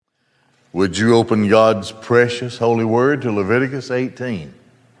Would you open God's precious holy word to Leviticus 18?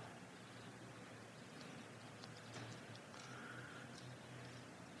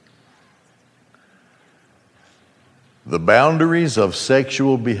 The boundaries of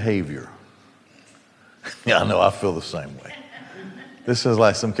sexual behavior. Yeah, I know, I feel the same way. This is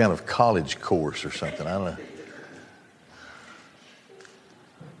like some kind of college course or something. I don't know.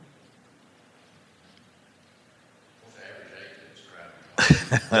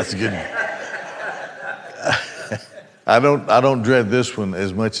 That's good. I don't dread this one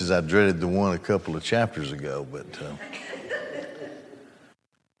as much as I dreaded the one a couple of chapters ago, but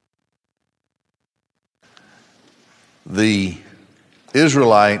the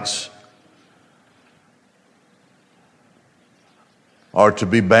Israelites are to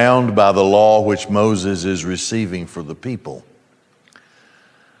be bound by the law which Moses is receiving for the people.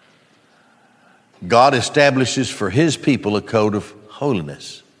 God establishes for his people a code of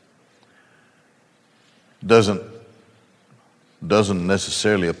holiness. Doesn't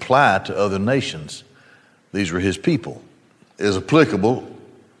necessarily apply to other nations. These were his people. It is applicable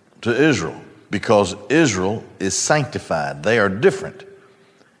to Israel because Israel is sanctified. They are different.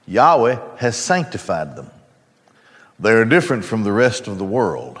 Yahweh has sanctified them. They are different from the rest of the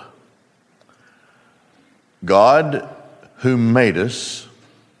world. God who made us,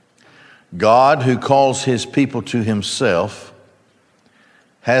 God who calls his people to himself,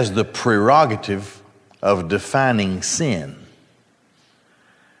 has the prerogative of defining sin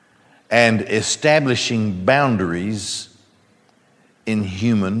and establishing boundaries in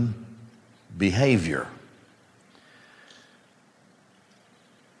human behavior.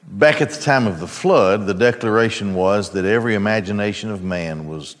 Back at the time of the flood, the declaration was that every imagination of man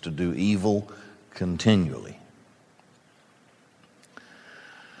was to do evil continually.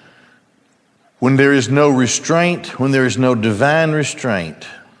 When there is no restraint, when there is no divine restraint,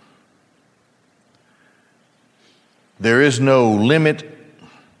 there is no limit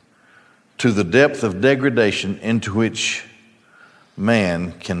to the depth of degradation into which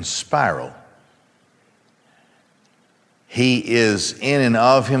man can spiral. He is in and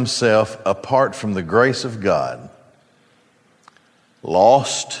of himself, apart from the grace of God,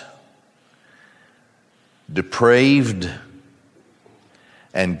 lost, depraved,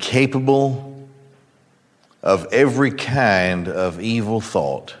 and capable of every kind of evil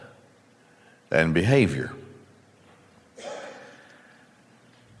thought and behavior.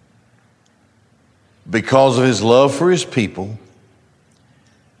 Because of his love for his people,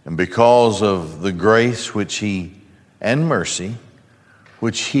 and because of the grace and mercy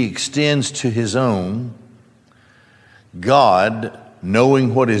which he extends to his own, God,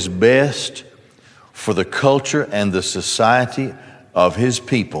 knowing what is best for the culture and the society of his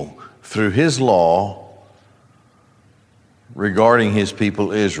people through his law regarding his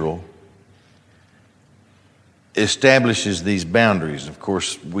people Israel, establishes these boundaries. Of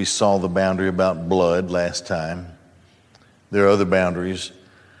course, we saw the boundary about blood last time. There are other boundaries.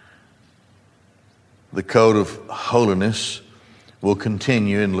 The code of holiness will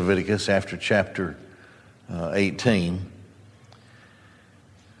continue in Leviticus after chapter 18.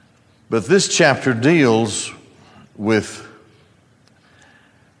 But this chapter deals with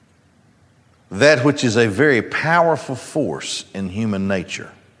that which is a very powerful force in human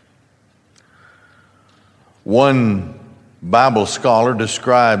nature. One Bible scholar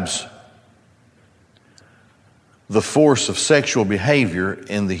describes the force of sexual behavior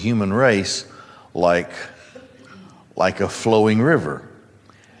in the human race like a flowing river.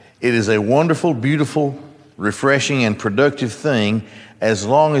 It is a wonderful, beautiful, refreshing, and productive thing as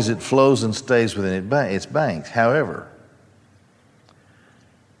long as it flows and stays within its banks. However,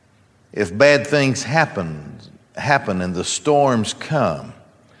 if bad things happen and the storms come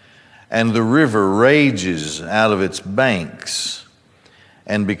and the river rages out of its banks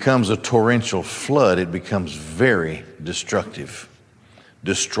and becomes a torrential flood, it becomes very destructive,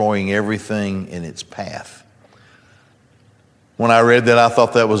 destroying everything in its path. When I read that, I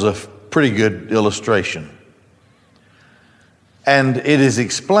thought that was a pretty good illustration. And it is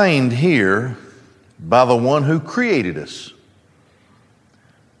explained here by the one who created us.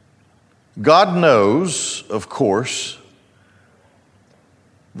 God knows, of course,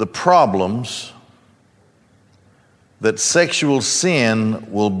 the problems that sexual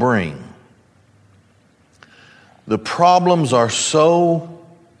sin will bring. The problems are so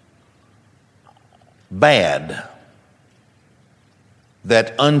bad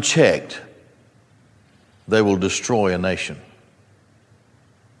that unchecked, they will destroy a nation.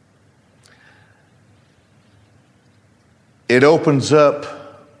 It opens up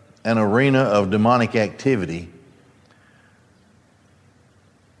an arena of demonic activity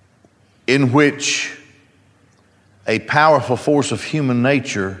in which a powerful force of human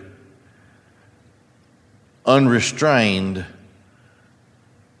nature, unrestrained,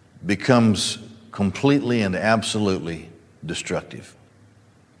 becomes completely and absolutely destructive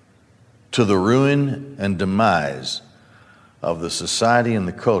to the ruin and demise of the society and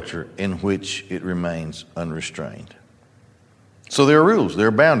the culture in which it remains unrestrained. So there are rules, there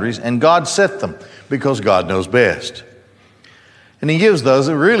are boundaries, and God set them because God knows best. And He gives those.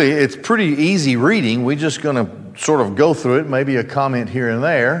 Really, it's pretty easy reading. We're just going to sort of go through it, maybe a comment here and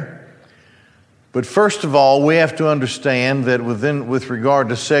there. But first of all, we have to understand that with regard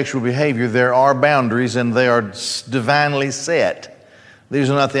to sexual behavior, there are boundaries and they are divinely set. These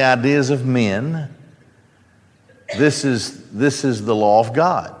are not the ideas of men. This is the law of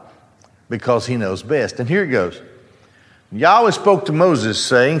God because He knows best. And here it goes. Yahweh spoke to Moses,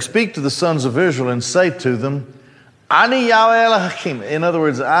 saying, "Speak to the sons of Israel and say to them, Ani Yahweh Elohim." In other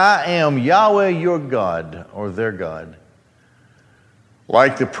words, I am Yahweh your God, or their God.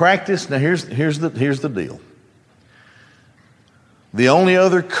 Like the practice, now here's the deal. The only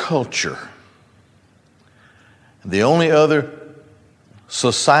other culture, the only other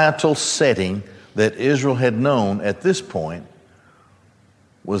societal setting that Israel had known at this point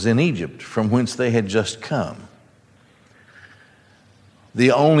was in Egypt, from whence they had just come.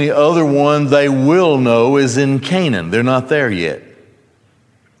 The only other one they will know is in Canaan. They're not there yet.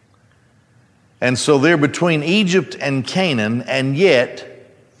 And so they're between Egypt and Canaan, and yet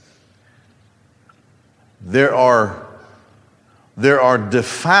there are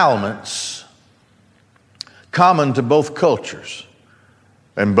defilements common to both cultures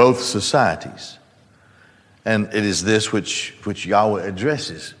and both societies. And it is this which Yahweh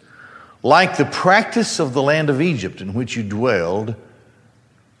addresses. Like the practice of the land of Egypt in which you dwelled,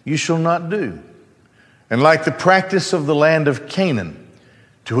 you shall not do. And like the practice of the land of Canaan,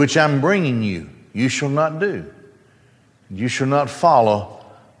 to which I'm bringing you, you shall not do. You shall not follow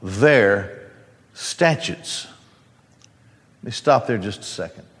their statutes. Let me stop there just a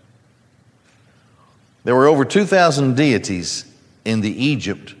second. There were over 2,000 deities in the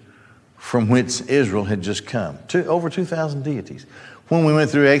Egypt from which Israel had just come. Over 2,000 deities. When we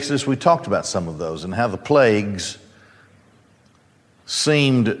went through Exodus, we talked about some of those and how the plagues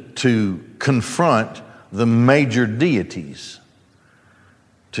seemed to confront the major deities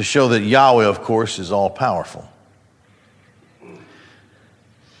to show that Yahweh, of course, is all-powerful.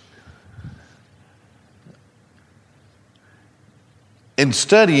 In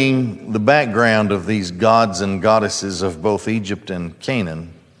studying the background of these gods and goddesses of both Egypt and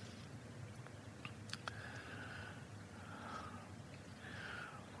Canaan,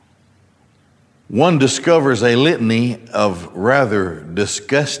 one discovers a litany of rather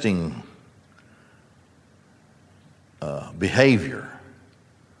disgusting behavior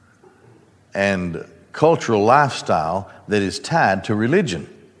and cultural lifestyle that is tied to religion.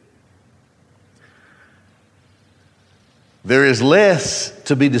 There is less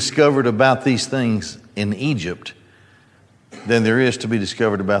to be discovered about these things in Egypt than there is to be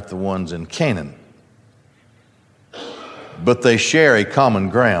discovered about the ones in Canaan. But they share a common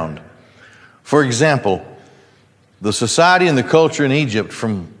ground. For example, the society and the culture in Egypt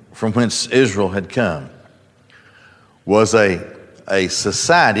from whence Israel had come was a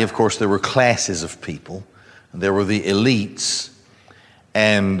society. Of course, there were classes of people. There were the elites,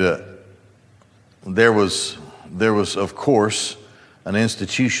 and there was, of course, an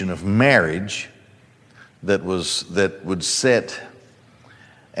institution of marriage that would set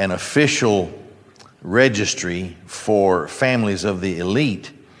an official registry for families of the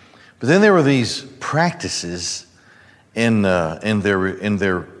elite. But then there were these practices in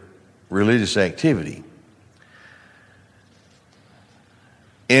their religious activity.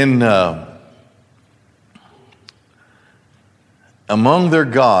 Among their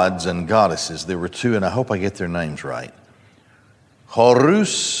gods and goddesses, there were two, and I hope I get their names right: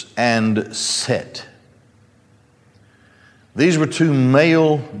 Horus and Set. These were two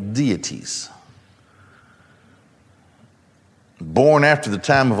male deities born after the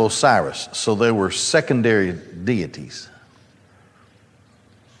time of Osiris, so they were secondary deities.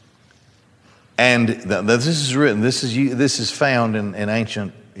 And this is written. This is found in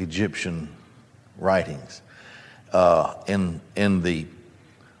ancient Egyptian writings, in the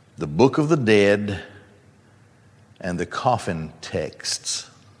Book of the Dead and the coffin texts.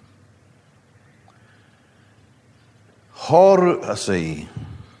 Let's see.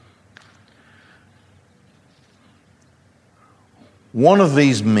 One of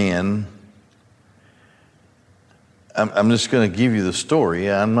these men, I'm just going to give you the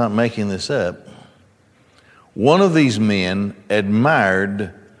story. I'm not making this up. One of these men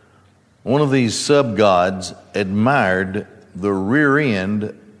admired one of these sub-gods admired the rear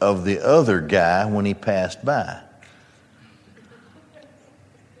end of the other guy when he passed by.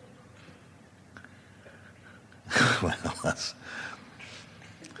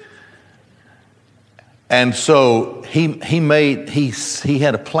 And so he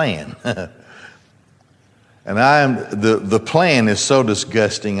had a plan. And the plan is so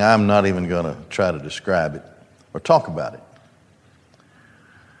disgusting, I'm not even going to try to describe it or talk about it.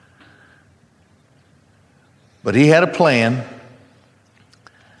 But he had a plan,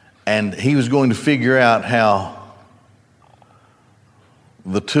 and he was going to figure out how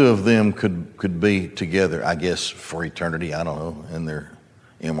the two of them could be together, I guess, for eternity, I don't know, in their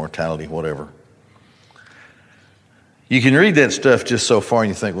immortality, whatever. You can read that stuff just so far and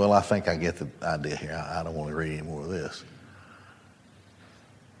you think, well, I think I get the idea here. I don't want to read any more of this.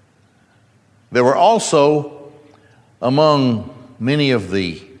 There were also, among many of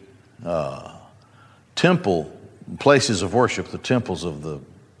the temple places of worship, the temples of the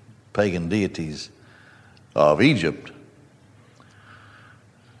pagan deities of Egypt,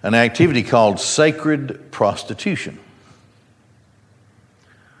 an activity called sacred prostitution.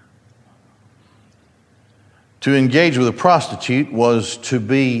 To engage with a prostitute was to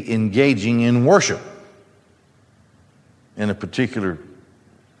be engaging in worship in a particular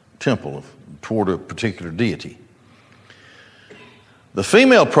temple toward a particular deity. The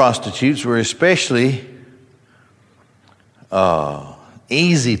female prostitutes were especially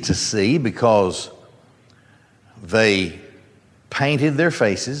easy to see because they painted their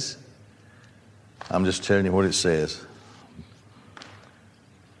faces. I'm just telling you what it says.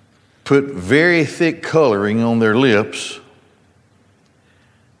 Put very thick coloring on their lips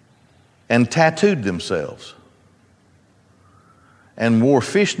and tattooed themselves and wore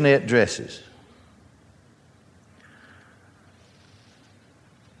fishnet dresses.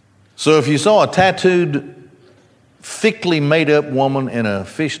 So if you saw a tattooed, thickly made up woman in a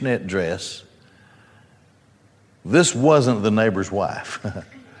fishnet dress, this wasn't the neighbor's wife.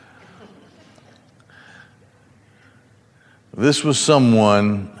 This was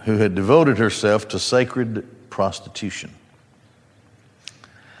someone who had devoted herself to sacred prostitution.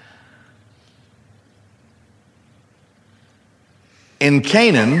 In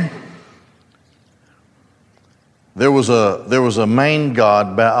Canaan, there was a main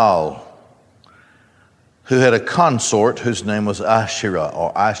god, Baal, who had a consort whose name was Asherah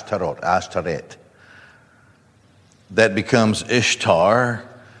or Ashtaret. That becomes Ishtar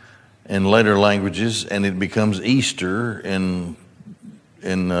in later languages, and it becomes Easter in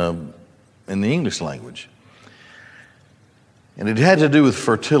the English language. And it had to do with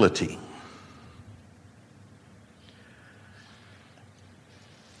fertility.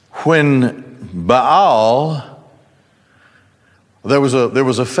 When Baal, there was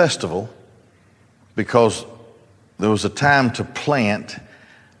a festival because there was a time to plant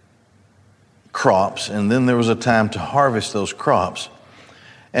crops, and then there was a time to harvest those crops.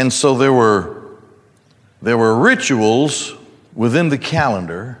 And so there were rituals within the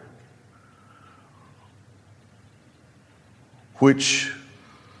calendar which,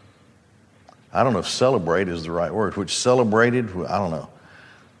 I don't know if celebrate is the right word, which celebrated, I don't know.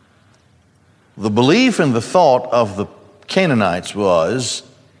 The belief and the thought of the Canaanites was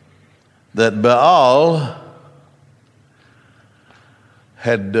that Baal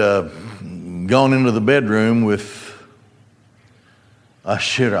had gone into the bedroom with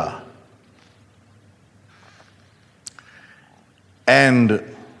Asherah. And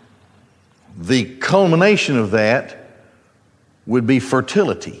the culmination of that would be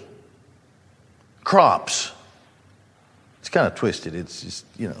fertility, crops. It's kind of twisted. It's just,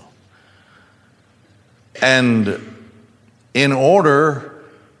 And in order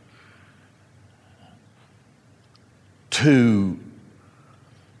to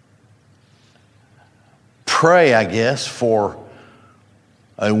pray, I guess, for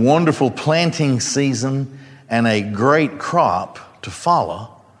a wonderful planting season and a great crop to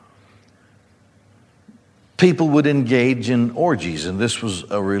follow, people would engage in orgies, and this was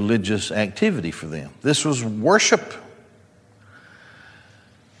a religious activity for them. This was worship.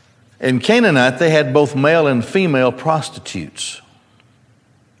 In Canaanite, they had both male and female prostitutes.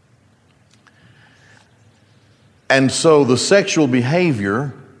 And so the sexual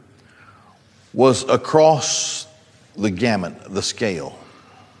behavior was across the gamut, the scale.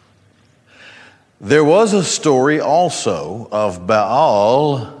 There was a story also of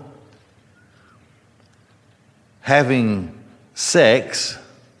Baal having sex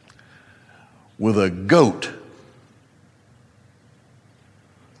with a goat.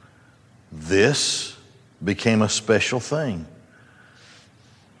 This became a special thing.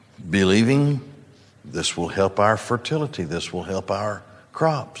 believing this will help our fertility, this will help our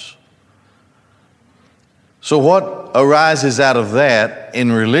crops. So what arises out of that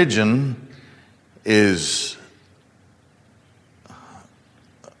in religion is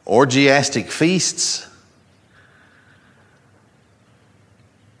orgiastic feasts,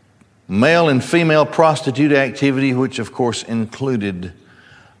 male and female prostitute activity, which of course included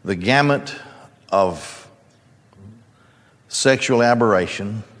the gamut of sexual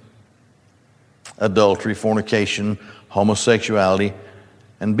aberration, adultery, fornication, homosexuality,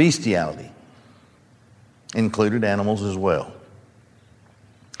 and bestiality. Included animals as well.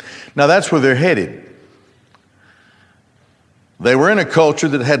 Now that's where they're headed. They were in a culture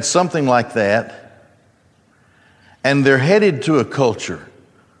that had something like that, and they're headed to a culture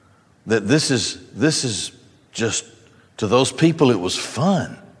that this is just, to those people it was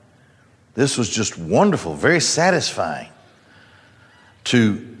fun. This was just wonderful, very satisfying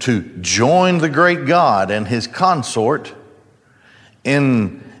to join the great God and his consort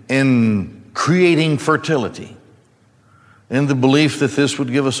in creating fertility, in the belief that this would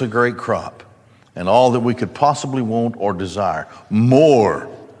give us a great crop and all that we could possibly want or desire, more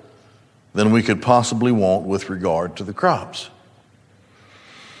than we could possibly want with regard to the crops.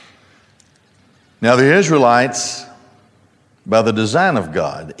 Now the Israelites, by the design of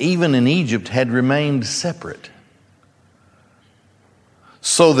God, even in Egypt, had remained separate,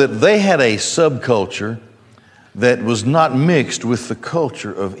 so that they had a subculture that was not mixed with the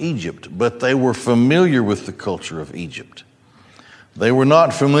culture of Egypt, but they were familiar with the culture of Egypt. They were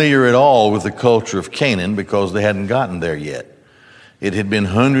not familiar at all with the culture of Canaan because they hadn't gotten there yet. It had been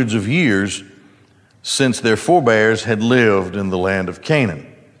hundreds of years since their forebears had lived in the land of Canaan.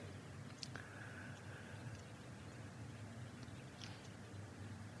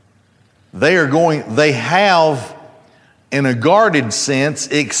 They have, in a guarded sense,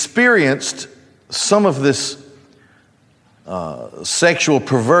 experienced some of this sexual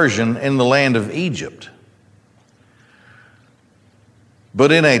perversion in the land of Egypt.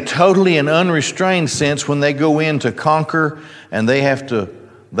 But in a totally and unrestrained sense, when they go in to conquer and they have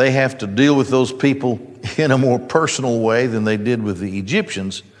to deal with those people in a more personal way than they did with the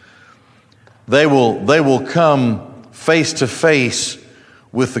Egyptians, they will come face to face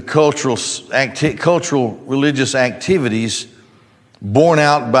with the cultural religious activities borne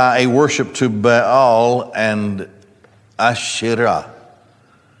out by a worship to Baal and Asherah.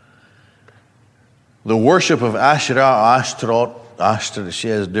 The worship of Asherah, Ashtaroth, she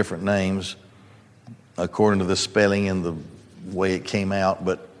has different names according to the spelling and the way it came out,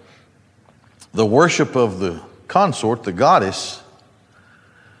 but the worship of the consort, the goddess,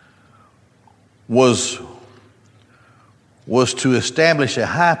 was to establish a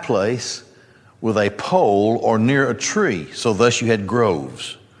high place with a pole or near a tree. So thus you had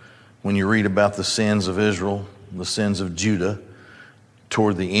groves. When you read about the sins of Israel, the sins of Judah,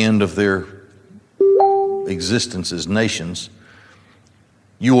 toward the end of their existence as nations,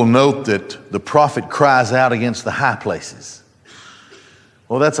 you will note that the prophet cries out against the high places.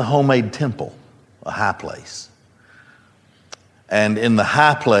 Well, that's a homemade temple, a high place. And in the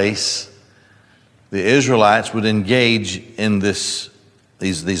high place, the Israelites would engage in these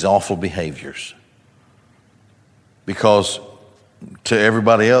awful behaviors. Because to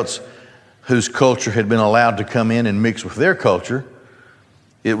everybody else whose culture had been allowed to come in and mix with their culture,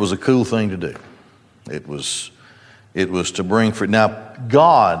 it was a cool thing to do. It was to bring fruit. Now,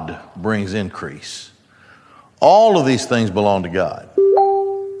 God brings increase. All of these things belong to God.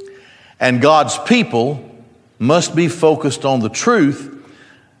 And God's people must be focused on the truth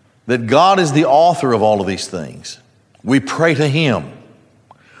that God is the author of all of these things. We pray to Him.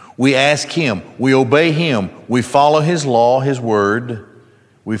 We ask Him. We obey Him. We follow His law, His word.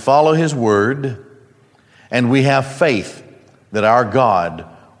 We follow His word. And we have faith that our God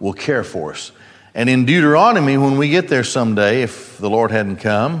will care for us. And in Deuteronomy, when we get there someday, if the Lord hadn't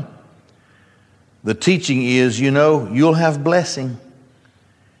come, the teaching is, you'll have blessing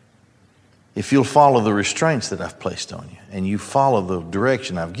if you'll follow the restraints that I've placed on you and you follow the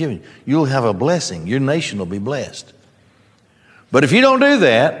direction I've given you. You'll have a blessing. Your nation will be blessed. But if you don't do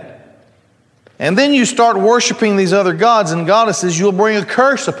that, and then you start worshiping these other gods and goddesses, you'll bring a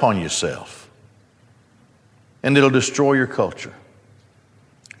curse upon yourself. And it'll destroy your culture.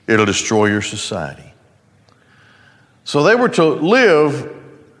 It'll destroy your society. So they were to live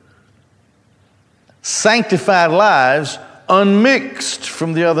sanctified lives unmixed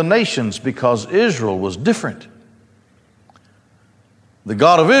from the other nations because Israel was different. The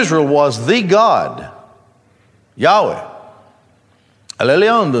God of Israel was the God, Yahweh. El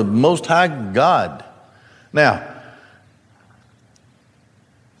Elyon, the Most High God. Now,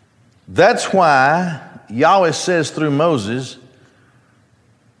 That's why Yahweh says through Moses,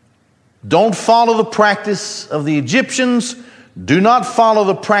 don't follow the practice of the Egyptians. Do not follow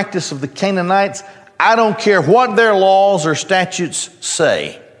the practice of the Canaanites. I don't care what their laws or statutes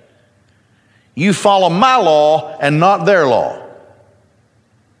say. You follow my law and not their law.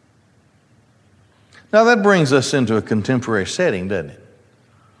 Now that brings us into a contemporary setting, doesn't it?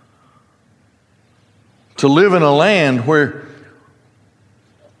 To live in a land where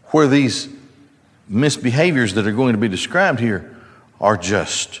these misbehaviors that are going to be described here are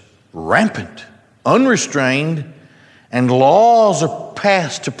just rampant, unrestrained, and laws are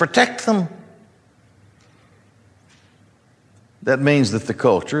passed to protect them. That means that the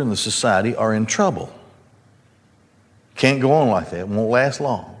culture and the society are in trouble. Can't go on like that. It won't last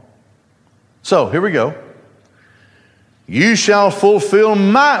long. So, here we go. You shall fulfill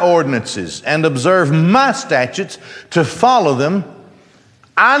my ordinances and observe my statutes to follow them.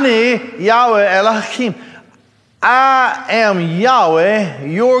 Ani Yahweh Elohim. I am Yahweh,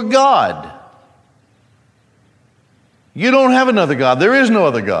 your God. You don't have another God. There is no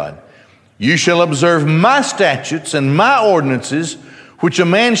other God. You shall observe my statutes and my ordinances, which a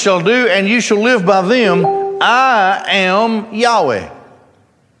man shall do, and you shall live by them. I am Yahweh.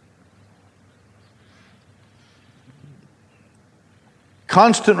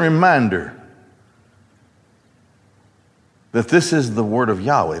 Constant reminder that this is the word of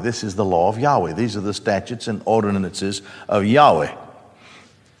Yahweh. This is the law of Yahweh. These are the statutes and ordinances of Yahweh.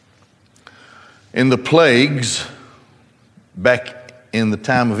 In the plagues, back in the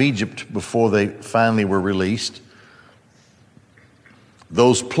time of Egypt, before they finally were released,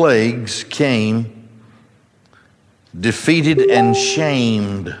 those plagues came, defeated and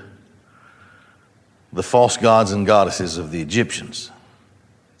shamed the false gods and goddesses of the Egyptians,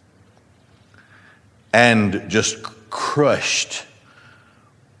 and just crushed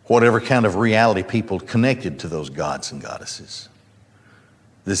whatever kind of reality people connected to those gods and goddesses.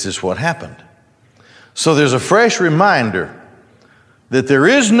 This is what happened. So there's a fresh reminder that there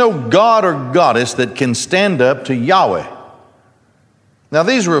is no god or goddess that can stand up to Yahweh. Now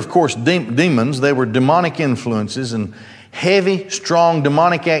these were, of course, demons. They were demonic influences and heavy, strong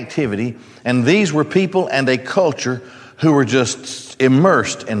demonic activity. And these were people and a culture who were just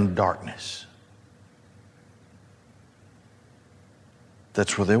immersed in darkness.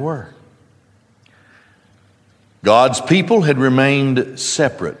 That's where they were. God's people had remained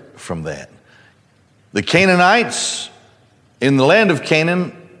separate from that. The Canaanites in the land of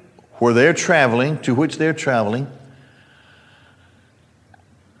Canaan, where they're traveling, to which they're traveling,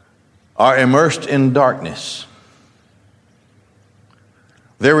 are immersed in darkness.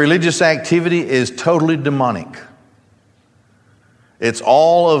 Their religious activity is totally demonic. It's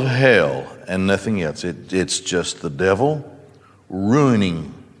all of hell and nothing else. It's just the devil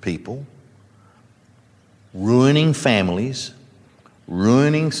ruining people, ruining families,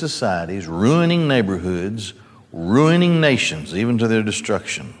 ruining societies, ruining neighborhoods, ruining nations, even to their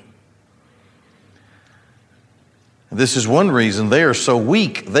destruction. This is one reason they are so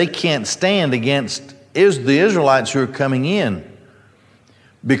weak. They can't stand against the Israelites who are coming in,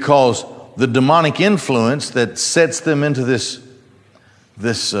 because the demonic influence that sets them into these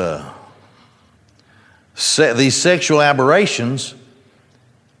sexual aberrations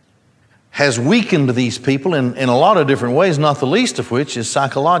has weakened these people in a lot of different ways, not the least of which is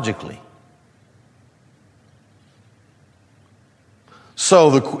psychologically.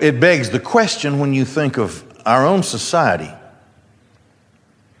 So it begs the question, when you think of our own society,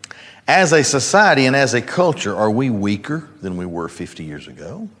 as a society and as a culture, are we weaker than we were 50 years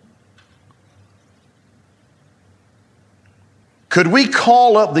ago? Could we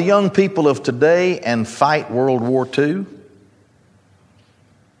call up the young people of today and fight World War II?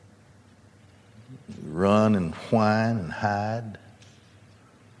 Run and whine and hide?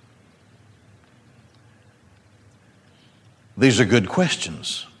 These are good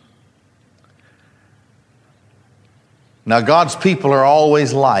questions. Now, God's people are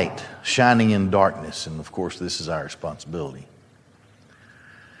always light, shining in darkness, and of course, this is our responsibility.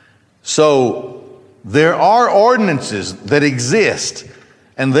 So, there are ordinances that exist,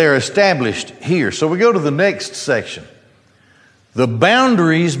 and they're established here. So we go to the next section. The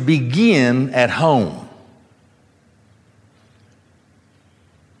boundaries begin at home.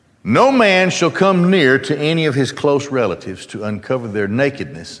 No man shall come near to any of his close relatives to uncover their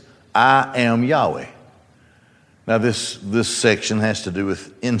nakedness. I am Yahweh. Now this section has to do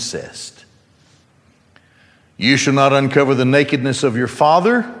with incest. You shall not uncover the nakedness of your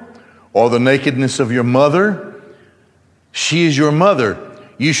father, or the nakedness of your mother. She is your mother.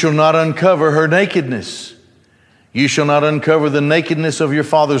 You shall not uncover her nakedness. You shall not uncover the nakedness of your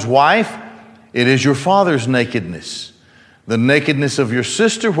father's wife. It is your father's nakedness. The nakedness of your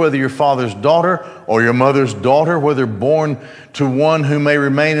sister, whether your father's daughter or your mother's daughter, whether born to one who may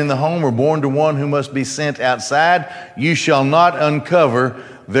remain in the home or born to one who must be sent outside, you shall not uncover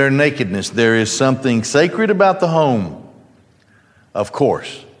their nakedness. There is something sacred about the home, of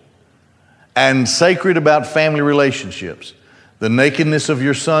course, and sacred about family relationships. The nakedness of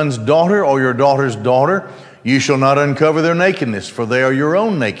your son's daughter or your daughter's daughter, you shall not uncover their nakedness, for they are your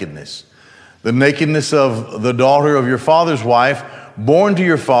own nakedness. The nakedness of the daughter of your father's wife, born to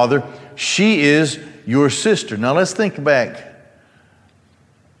your father, she is your sister. Now let's think back.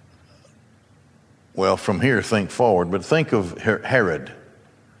 Well, from here, think forward, but think of Herod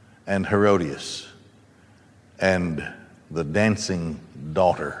and Herodias and the dancing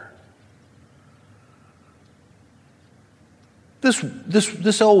daughter.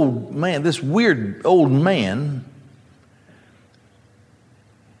 This old man, this weird old man,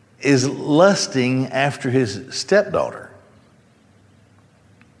 is lusting after his stepdaughter.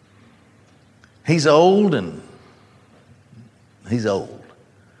 He's old and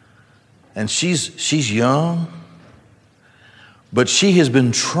she's young, but she has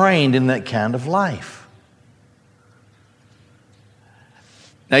been trained in that kind of life.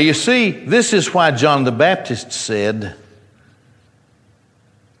 Now you see, this is why John the Baptist said,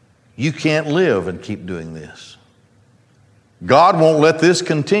 you can't live and keep doing this. God won't let this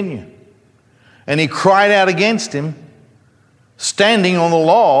continue. And he cried out against him, standing on the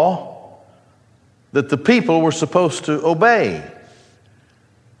law that the people were supposed to obey.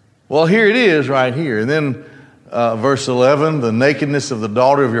 Well, here it is right here. And then verse 11, the nakedness of the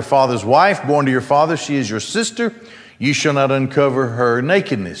daughter of your father's wife, born to your father, she is your sister. You shall not uncover her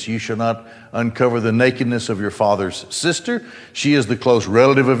nakedness. You shall not uncover the nakedness of your father's sister. She is the close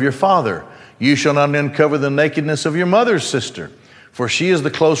relative of your father. You shall not uncover the nakedness of your mother's sister, for she is the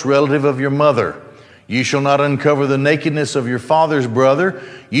close relative of your mother. You shall not uncover the nakedness of your father's brother.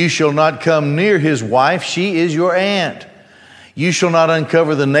 You shall not come near his wife. She is your aunt. You shall not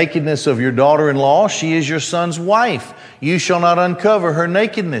uncover the nakedness of your daughter-in-law. She is your son's wife. You shall not uncover her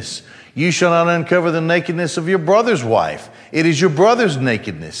nakedness. You shall not uncover the nakedness of your brother's wife. It is your brother's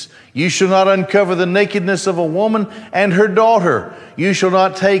nakedness. You shall not uncover the nakedness of a woman and her daughter. You shall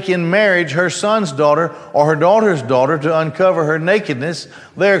not take in marriage her son's daughter or her daughter's daughter to uncover her nakedness.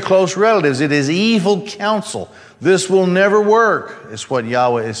 They are close relatives. It is evil counsel. This will never work, is what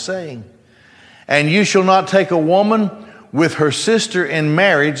Yahweh is saying. And you shall not take a woman with her sister in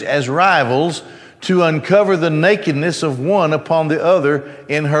marriage as rivals to uncover the nakedness of one upon the other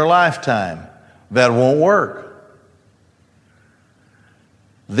in her lifetime. That won't work.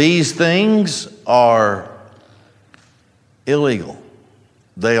 These things are illegal.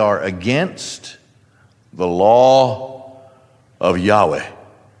 They are against the law of Yahweh.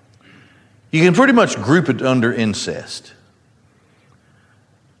 You can pretty much group it under incest.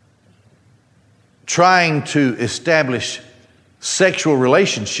 Trying to establish sexual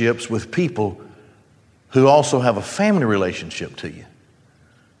relationships with people who also have a family relationship to you.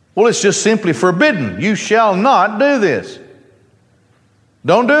 Well, it's just simply forbidden. You shall not do this.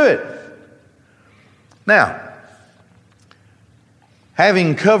 Don't do it. Now,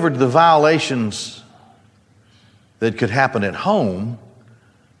 having covered the violations that could happen at home,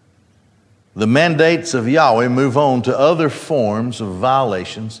 the mandates of Yahweh move on to other forms of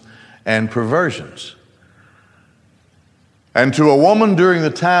violations and perversions. And to a woman during the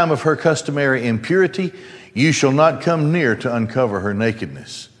time of her customary impurity, you shall not come near to uncover her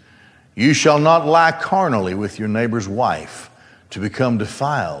nakedness. You shall not lie carnally with your neighbor's wife to become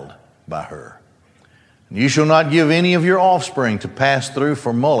defiled by her. You shall not give any of your offspring to pass through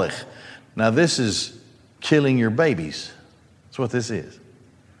for Molech. Now this is killing your babies. That's what this is.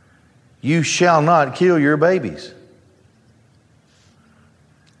 You shall not kill your babies.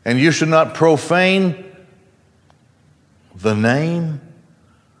 And you shall not profane the name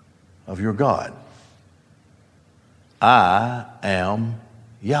of your God. I am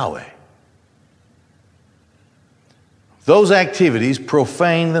Yahweh. Those activities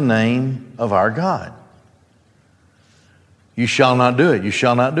profane the name of our God. You shall not do it. You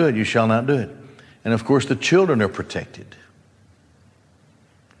shall not do it. You shall not do it. And of course, the children are protected.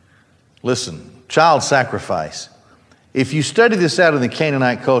 Listen, child sacrifice. If you study this out in the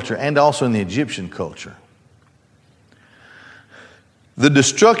Canaanite culture and also in the Egyptian culture, the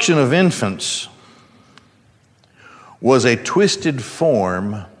destruction of infants was a twisted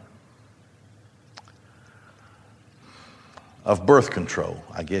form of birth control,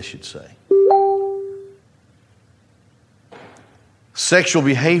 I guess you'd say. Sexual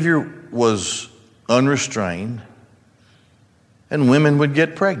behavior was unrestrained. and women would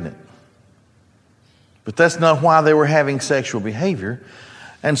get pregnant. But that's not why they were having sexual behavior,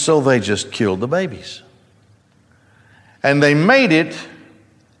 and so they just killed the babies. And they made it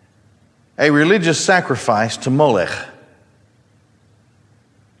a religious sacrifice to Molech.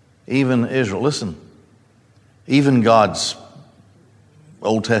 Even Israel, listen, even God's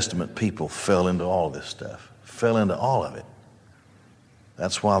Old Testament people fell into all of this stuff, fell into all of it.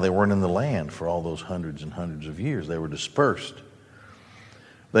 That's why they weren't in the land for all those hundreds and hundreds of years. They were dispersed.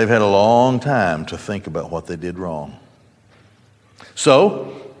 They've had a long time to think about what they did wrong.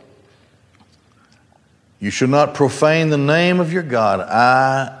 So, you shall not profane the name of your God.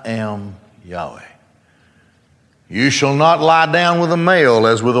 I am Yahweh. You shall not lie down with a male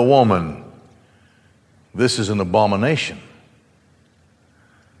as with a woman. This is an abomination.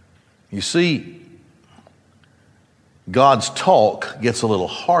 You see, God's talk gets a little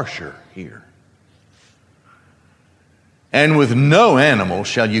harsher here. And with no animal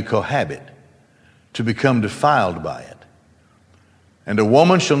shall you cohabit, to become defiled by it. And a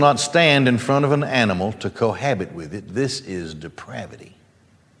woman shall not stand in front of an animal to cohabit with it. This is depravity.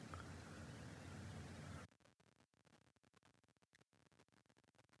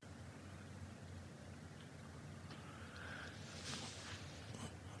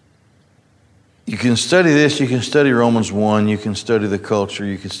 You can study this, you can study Romans 1, you can study the culture,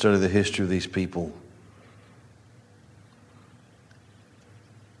 you can study the history of these people.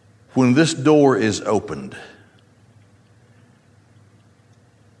 When this door is opened,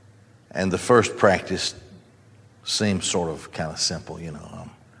 and the first practice seems sort of kind of simple,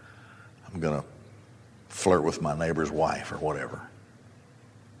 I'm going to flirt with my neighbor's wife or whatever.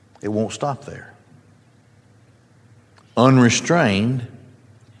 It won't stop there. Unrestrained,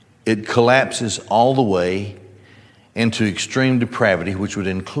 it collapses all the way into extreme depravity, which would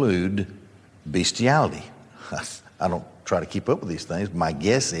include bestiality. I don't try to keep up with these things. My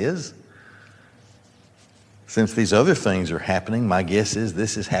guess is, since these other things are happening, my guess is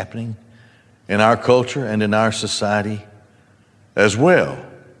this is happening in our culture and in our society as well.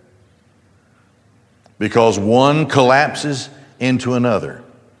 Because one collapses into another.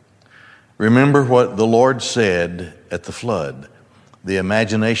 Remember what the Lord said at the flood. The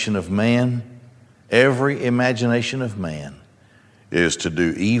imagination of man, every imagination of man, is to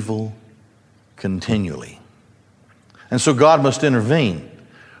do evil continually. And so God must intervene.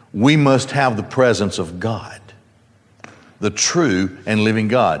 We must have the presence of God, the true and living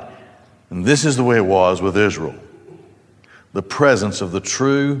God. And this is the way it was with Israel. The presence of the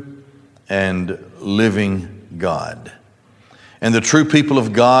true and living God. And the true people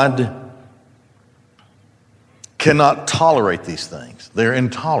of God cannot tolerate these things. They're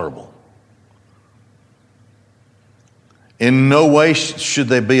intolerable. In no way should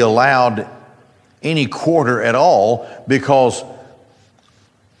they be allowed any quarter at all, because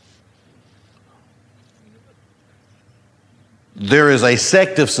there is a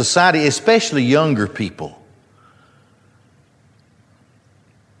sect of society, especially younger people,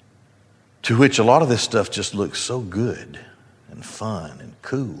 to which a lot of this stuff just looks so good and fun and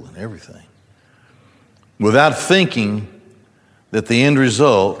cool and everything, without thinking that the end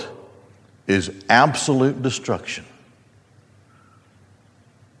result is absolute destruction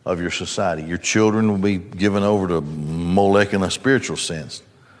of your society. Your children will be given over to Molech in a spiritual sense.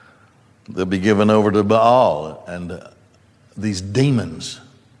 They'll be given over to Baal and these demons.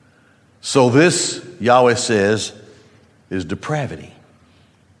 So this, Yahweh says, is depravity.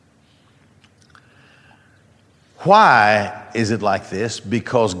 Why is it like this?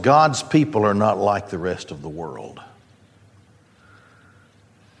 Because God's people are not like the rest of the world.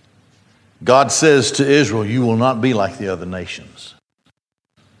 God says to Israel, you will not be like the other nations.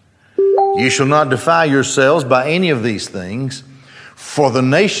 You shall not defile yourselves by any of these things, for the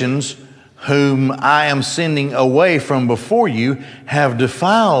nations whom I am sending away from before you have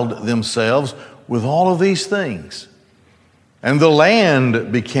defiled themselves with all of these things. And the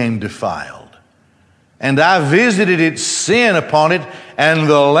land became defiled. And I visited its sin upon it, and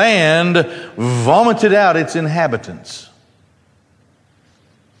the land vomited out its inhabitants.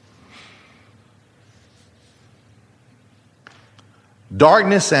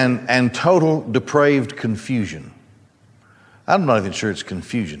 Darkness and total depraved confusion. I'm not even sure it's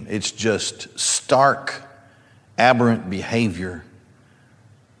confusion. It's just stark, aberrant behavior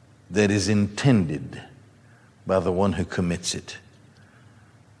that is intended by the one who commits it.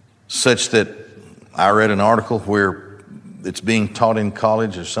 Such that I read an article where it's being taught in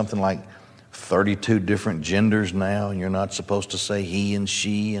college. There's something like 32 different genders now, and you're not supposed to say he and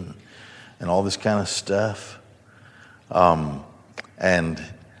she and all this kind of stuff. And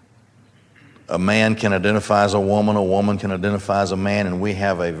A man can identify as a woman can identify as a man, and we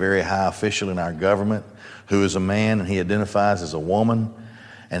have a very high official in our government who is a man, and he identifies as a woman,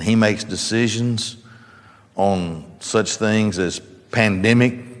 and he makes decisions on such things as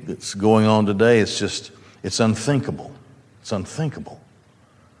pandemic that's going on today. It's unthinkable. It's unthinkable.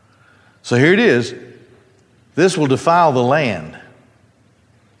 So here it is. This will defile the land.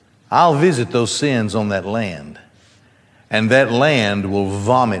 I'll visit those sins on that land, and that land will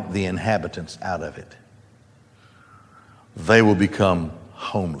vomit the inhabitants out of it. They will become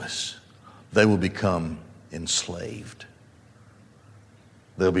homeless. They will become enslaved.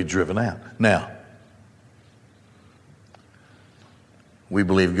 They'll be driven out. Now, we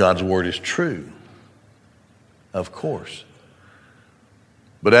believe God's word is true, of course.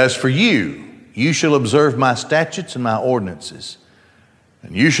 But as for you, you shall observe my statutes and my ordinances.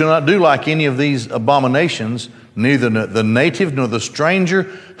 And you shall not do like any of these abominations, neither the native nor the stranger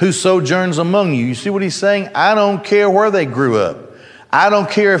who sojourns among you. You see what he's saying? I don't care where they grew up. I don't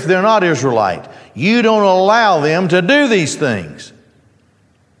care if they're not Israelite. You don't allow them to do these things.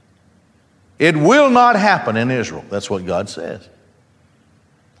 It will not happen in Israel. That's what God says.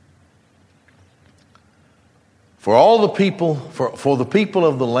 For all the people, for the people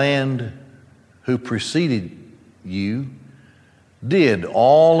of the land who preceded you did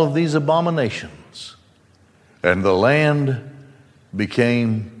all of these abominations, and the land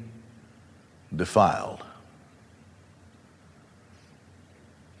became defiled.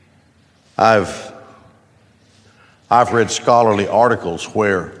 I've read scholarly articles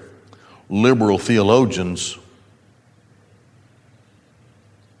where liberal theologians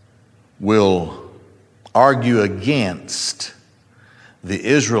will argue against the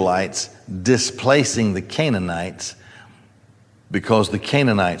Israelites displacing the Canaanites because the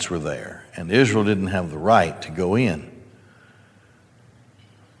Canaanites were there and Israel didn't have the right to go in.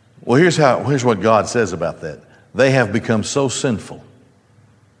 Well, here's what God says about that. They have become so sinful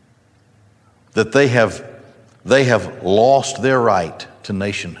that they have lost their right to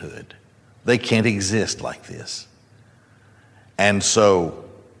nationhood. They can't exist like this. And so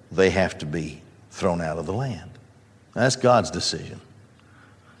they have to be thrown out of the land. That's God's decision.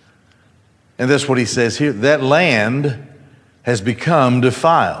 And that's what he says here. That land has become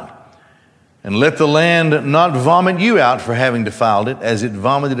defiled. And let the land not vomit you out for having defiled it, as it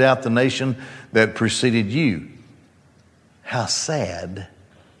vomited out the nation that preceded you. How sad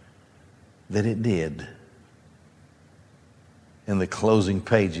that it did in the closing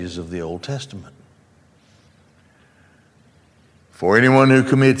pages of the Old Testament. For anyone who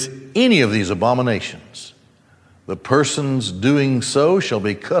commits any of these abominations, the persons doing so shall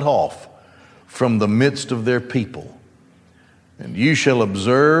be cut off from the midst of their people. And you shall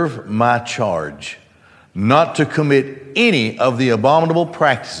observe my charge, not to commit any of the abominable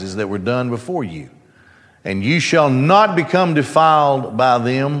practices that were done before you. And you shall not become defiled by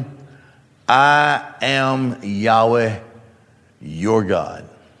them. I am Yahweh, your God.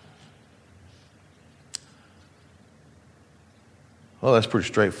 Well, that's pretty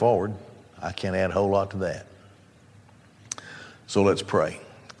straightforward. I can't add a whole lot to that. So let's pray.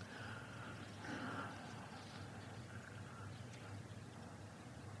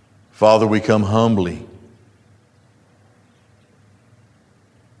 Father, we come humbly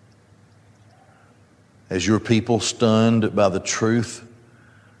as your people, stunned by the truth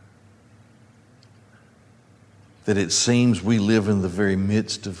that it seems we live in the very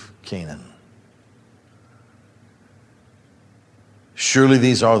midst of Canaan. Surely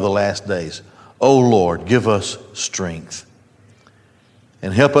these are the last days. O Lord, give us strength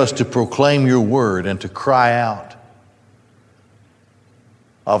and help us to proclaim your word and to cry out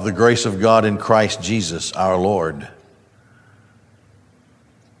of the grace of God in Christ Jesus our Lord,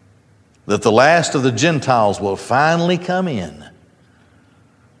 that the last of the Gentiles will finally come in,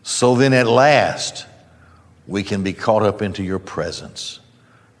 so then at last we can be caught up into your presence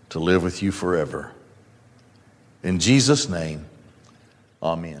to live with you forever. In Jesus' name,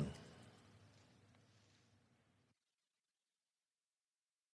 amen.